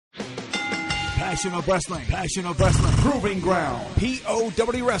Passion of wrestling. Passion of wrestling. Proving Ground.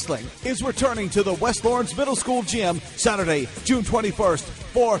 POW Wrestling is returning to the West Lawrence Middle School Gym Saturday, June 21st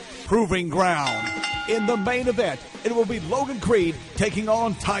for Proving Ground. In the main event, it will be Logan Creed taking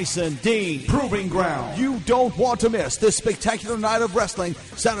on Tyson Dean. Proving Ground. You don't want to miss this spectacular night of wrestling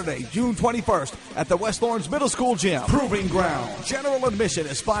Saturday, June 21st at the West Lawrence Middle School Gym. Proving Ground. General admission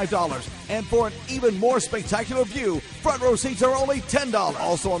is $5, and for an even more spectacular view, front row seats are only $10.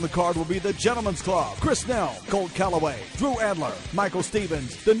 Also on the card will be the Gentlemen's Club, Chris Snell, Colt Calloway, Drew Adler, Michael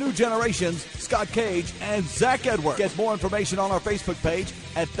Stevens, The New Generations, Scott Cage, and Zach Edwards. Get more information on our Facebook page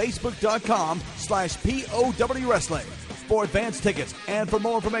at facebook.com/POW Wrestling. For advance tickets and for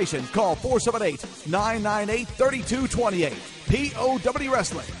more information, call 478-998-3228. POW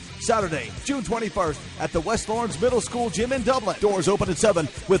Wrestling, Saturday, June 21st at the West Lawrence Middle School Gym in Dublin. Doors open at 7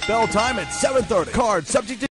 with bell time at 7:30. Card subject to